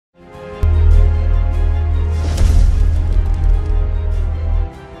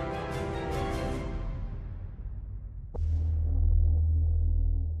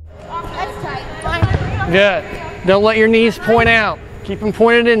Good. Don't let your knees point out. Keep them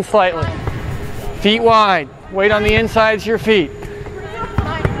pointed in slightly. Feet wide. Weight on the insides of your feet.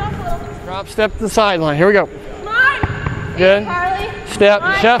 Drop step to the sideline. Here we go. Good. Step,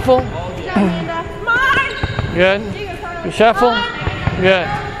 shuffle. Good. Shuffle. Good.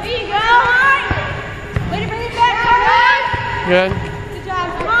 Good.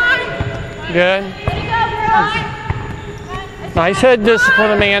 Good. Nice head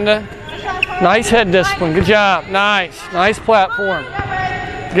discipline, Amanda. Nice head discipline. Good job. Nice. Nice platform.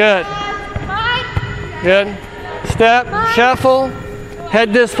 Good. Good. Step, shuffle,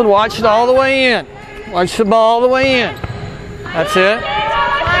 head discipline. Watch it all the way in. Watch the ball all the way in. That's it.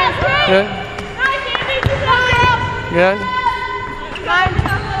 Good. Good.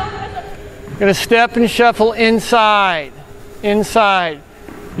 Going to step and shuffle inside. Inside.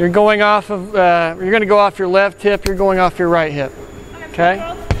 You're going off of. You're going to go off your left hip. You're going off your right hip. Okay.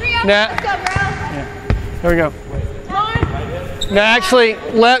 Now. Yeah. There we go. Now, actually,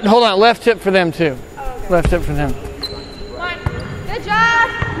 hold on. Left hip for them too. Left hip for them. Good job.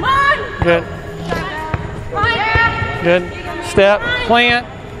 Good. Good. Step, plant.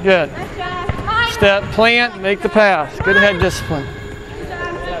 Good. Step, plant, make the pass. Good head discipline.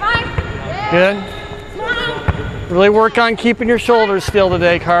 Good. Really work on keeping your shoulders still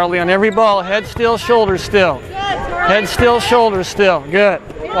today, Carly. On every ball, head still, shoulders still. Head still, shoulders still. Good.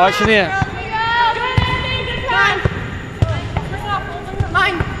 Watch it in.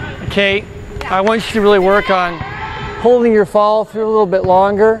 Kate, I want you to really work on holding your follow through a little bit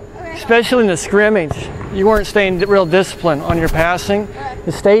longer, especially in the scrimmage. You weren't staying real disciplined on your passing.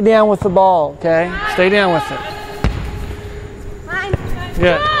 Just stay down with the ball, okay? Stay down with it.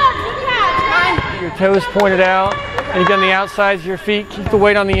 Good. Your toes pointed out. And you get on the outsides of your feet. Keep the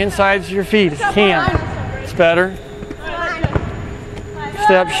weight on the insides of your feet if you can. It's better.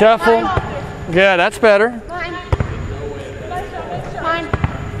 Step, shuffle. Good, that's better.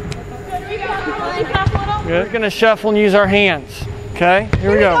 Good. We're going to shuffle and use our hands. Okay,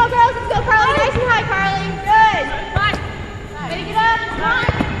 here we go. Let's go, Carly. Nice and high, Carly.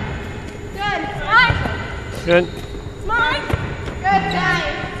 Good. Good.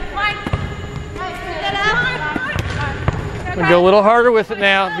 We'll go a little harder with it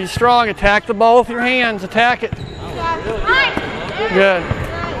now. Be strong. Attack the ball with your hands. Attack it. Good.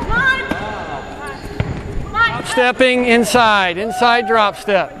 Stepping inside. Inside drop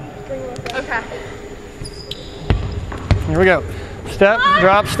step. Okay. Here we go. Step,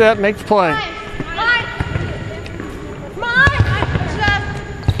 drop step, make the play.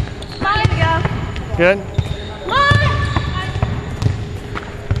 Good.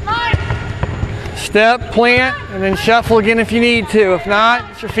 Step, plant, and then shuffle again if you need to. If not,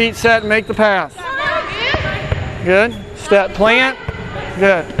 get your feet set and make the pass. Good. Step, plant.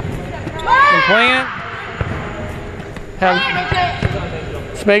 Good. And plant.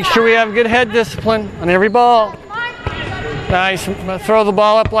 Let's make sure we have good head discipline on every ball. Nice. I'm going to throw the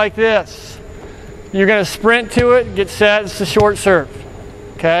ball up like this. You're going to sprint to it, get set. It's a short serve.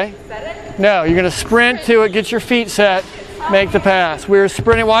 Okay? No, you're going to sprint to it, get your feet set, make the pass. We're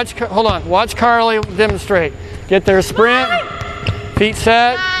sprinting. Watch, hold on. Watch Carly demonstrate. Get there, sprint, feet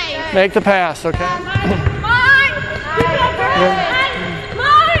set, make the pass. Okay?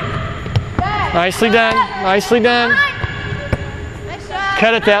 Nicely done. Nicely done.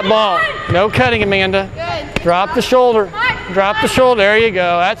 Cut at that ball. No cutting, Amanda. Drop the shoulder. Drop the shoulder. There you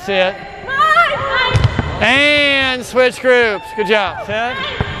go. That's it. And switch groups. Good job. Set.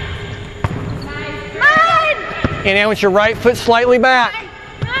 And now with your right foot slightly back.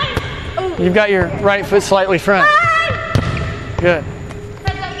 You've got your right foot slightly front. Good.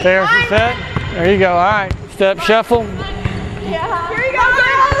 There's the set. There you go. All right. Step, shuffle. Here we go,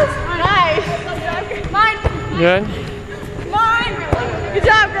 girls. Nice. Good. Good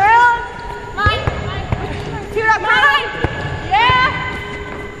job, girls. Keep it up, Carly. Yeah.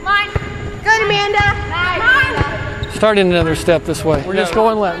 Good, Amanda. Nice. Start in another step this way. We're just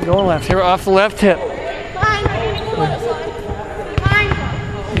going left. Going left. Here, off the left hip.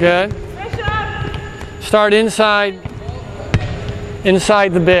 Good. Start inside.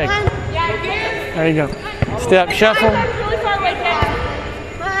 Inside the big. There you go. Step, shuffle.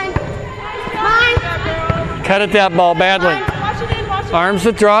 Cut at that ball badly. Arms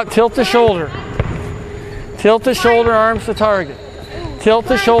to drop, tilt the shoulder. Tilt the shoulder, arms to target. Tilt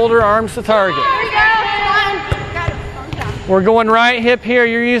the shoulder, arms to target. We're going right hip here.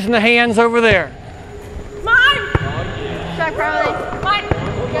 You're using the hands over there.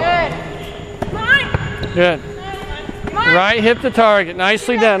 Good. Right hip to target.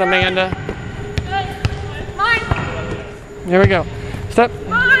 Nicely done, Amanda. Here we go. Step.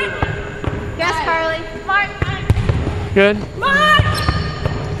 Yes, Carly. Good. Mine.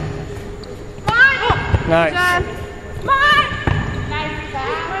 Nice.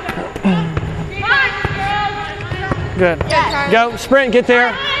 Good. Yes. Go. Sprint. Get there.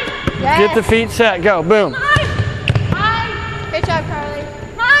 Yes. Get the feet set. Go. Boom. Good job, Carly.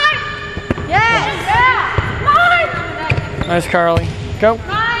 Yes. Nice, Carly. Go.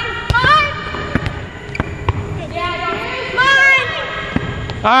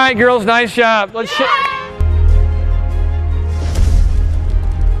 All right, girls. Nice job. Let's.